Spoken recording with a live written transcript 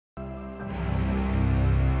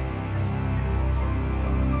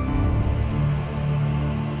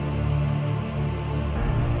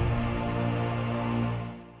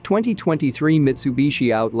2023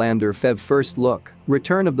 Mitsubishi Outlander Phev first look,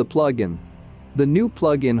 return of the plug-in. The new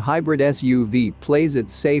plug-in hybrid SUV plays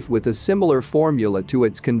it safe with a similar formula to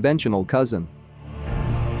its conventional cousin.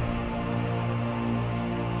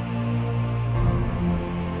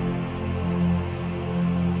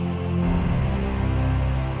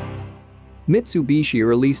 Mitsubishi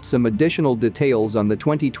released some additional details on the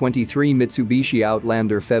 2023 Mitsubishi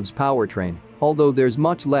Outlander Phev's powertrain, although there's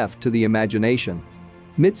much left to the imagination.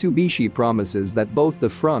 Mitsubishi promises that both the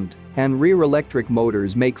front and rear electric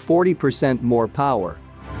motors make 40% more power.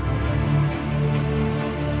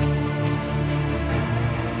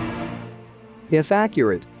 If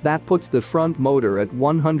accurate, that puts the front motor at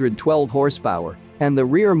 112 horsepower and the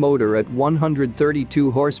rear motor at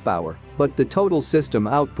 132 horsepower, but the total system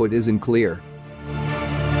output isn't clear.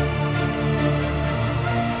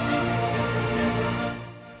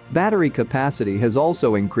 Battery capacity has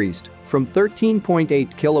also increased from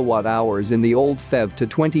 13.8 kilowatt-hours in the old Phev to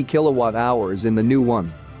 20 kilowatt-hours in the new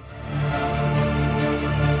one.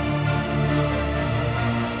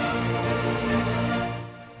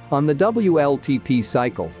 On the WLTP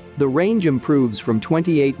cycle, the range improves from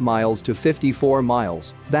 28 miles to 54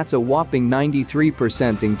 miles, that's a whopping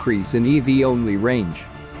 93% increase in EV-only range.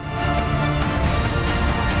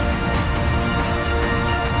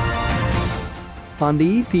 On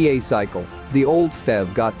the EPA cycle, the old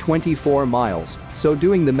Phev got 24 miles, so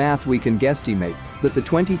doing the math we can guesstimate that the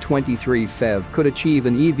 2023 Phev could achieve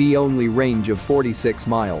an EV-only range of 46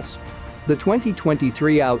 miles. The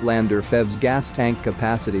 2023 Outlander Phev's gas tank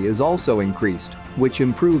capacity is also increased, which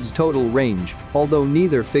improves total range, although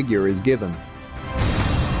neither figure is given.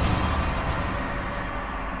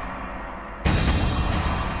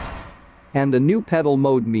 And a new pedal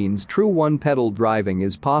mode means true one-pedal driving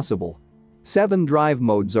is possible. 7 drive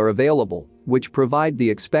modes are available, which provide the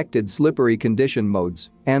expected slippery condition modes,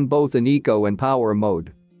 and both an eco and power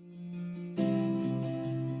mode.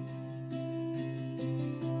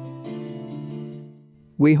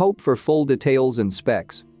 We hope for full details and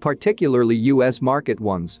specs, particularly US market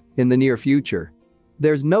ones, in the near future.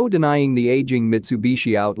 There's no denying the aging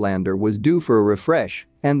Mitsubishi Outlander was due for a refresh,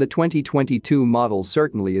 and the 2022 model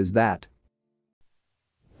certainly is that.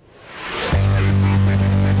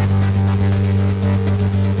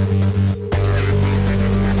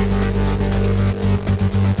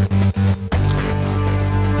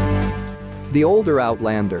 The older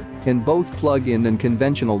Outlander, in both plug-in and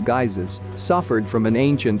conventional guises, suffered from an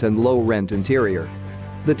ancient and low-rent interior.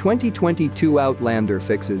 The 2022 Outlander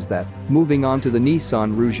fixes that, moving on to the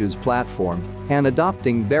Nissan Rouge's platform and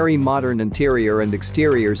adopting very modern interior and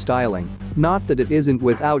exterior styling. Not that it isn't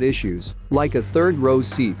without issues, like a third-row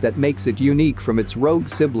seat that makes it unique from its rogue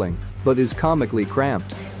sibling, but is comically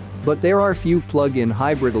cramped. But there are few plug-in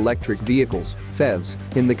hybrid electric vehicles, Phevs,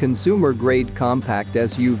 in the consumer-grade compact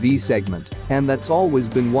SUV segment, and that's always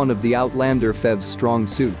been one of the Outlander Phev's strong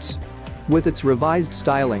suits. With its revised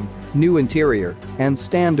styling, new interior, and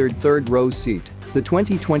standard third-row seat, the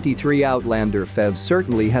 2023 Outlander Phev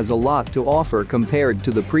certainly has a lot to offer compared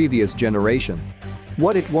to the previous generation.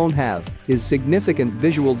 What it won't have is significant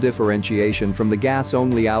visual differentiation from the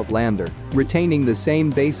gas-only Outlander, retaining the same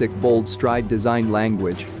basic bold stride design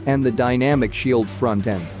language and the dynamic shield front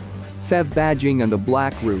end. Phev badging and a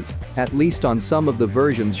black roof, at least on some of the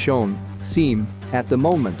versions shown, seem, at the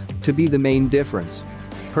moment, to be the main difference.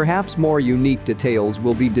 Perhaps more unique details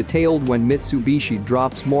will be detailed when Mitsubishi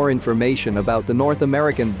drops more information about the North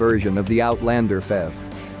American version of the Outlander Phev.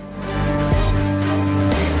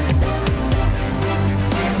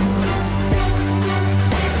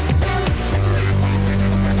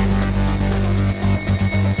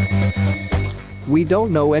 We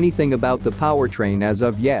don't know anything about the powertrain as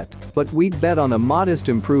of yet, but we'd bet on a modest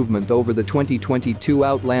improvement over the 2022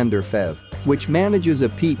 Outlander Phev, which manages a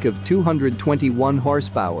peak of 221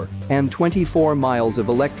 horsepower and 24 miles of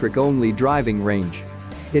electric-only driving range.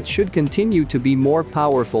 It should continue to be more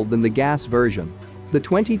powerful than the gas version. The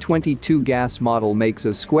 2022 gas model makes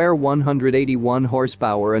a square 181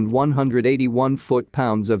 horsepower and 181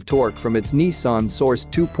 foot-pounds of torque from its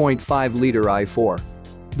Nissan-sourced 2.5-liter i4.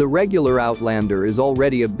 The regular Outlander is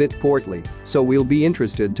already a bit portly, so we'll be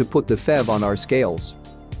interested to put the Phev on our scales.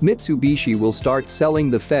 Mitsubishi will start selling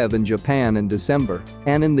the Phev in Japan in December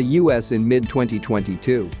and in the US in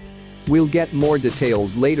mid-2022. We'll get more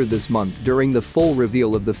details later this month during the full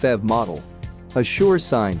reveal of the Phev model. A sure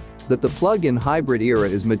sign that the plug-in hybrid era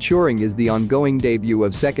is maturing is the ongoing debut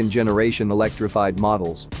of second-generation electrified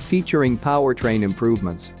models, featuring powertrain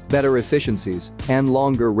improvements, better efficiencies, and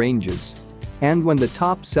longer ranges. And when the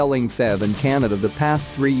top-selling Phev in Canada the past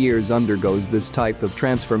 3 years undergoes this type of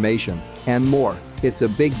transformation and more, it's a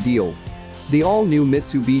big deal. The all-new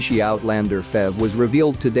Mitsubishi Outlander Phev was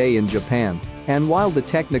revealed today in Japan, and while the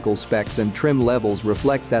technical specs and trim levels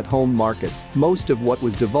reflect that home market, most of what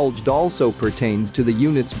was divulged also pertains to the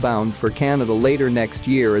units bound for Canada later next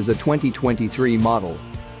year as a 2023 model.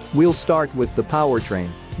 We'll start with the powertrain,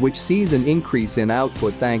 which sees an increase in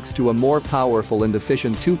output thanks to a more powerful and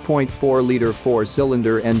efficient 2.4-liter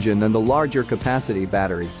four-cylinder engine and a larger capacity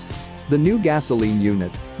battery. The new gasoline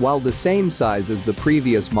unit, while the same size as the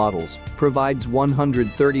previous models, provides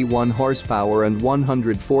 131 horsepower and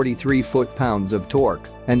 143 foot-pounds of torque,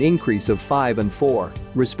 an increase of 5 and 4,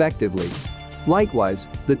 respectively. Likewise,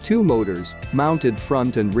 the two motors, mounted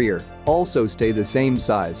front and rear, also stay the same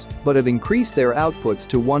size, but have increased their outputs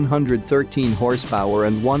to 113 horsepower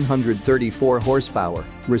and 134 horsepower,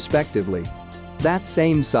 respectively. That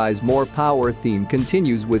same size more power theme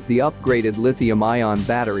continues with the upgraded lithium-ion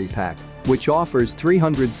battery pack, which offers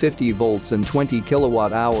 350 volts and 20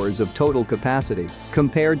 kilowatt-hours of total capacity,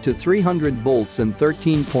 compared to 300 volts and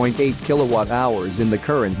 13.8 kilowatt-hours in the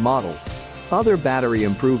current model. Other battery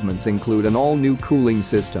improvements include an all-new cooling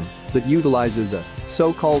system that utilizes a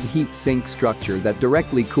so-called heat sink structure that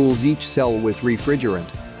directly cools each cell with refrigerant,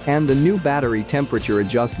 and a new battery temperature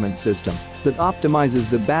adjustment system that optimizes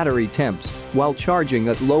the battery temps while charging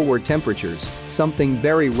at lower temperatures, something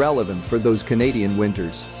very relevant for those Canadian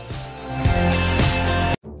winters.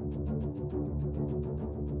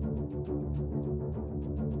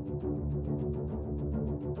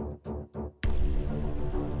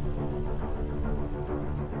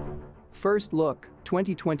 First look,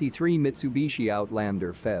 2023 Mitsubishi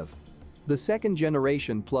Outlander Phev. The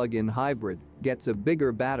second-generation plug-in hybrid gets a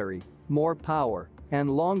bigger battery, more power,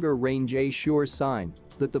 and longer range. A sure sign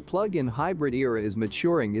that the plug-in hybrid era is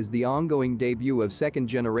maturing is the ongoing debut of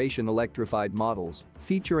second-generation electrified models,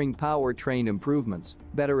 featuring powertrain improvements,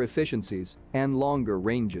 better efficiencies, and longer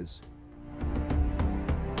ranges.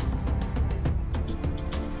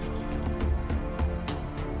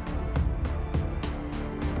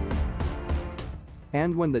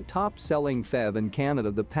 And when the top-selling Phev in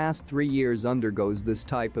Canada the past 3 years undergoes this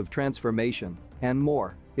type of transformation and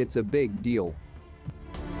more, it's a big deal.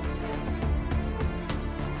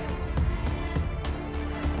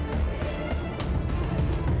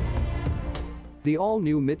 The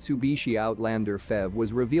all-new Mitsubishi Outlander Phev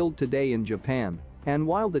was revealed today in Japan, and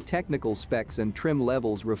while the technical specs and trim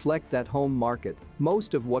levels reflect that home market,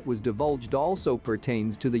 most of what was divulged also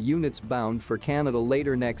pertains to the units bound for Canada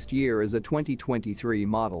later next year as a 2023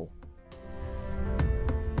 model.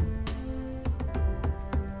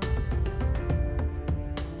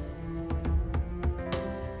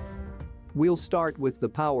 We'll start with the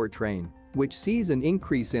powertrain, which sees an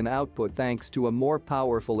increase in output thanks to a more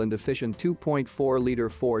powerful and efficient 2.4-liter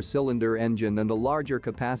four-cylinder engine and a larger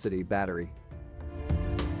capacity battery.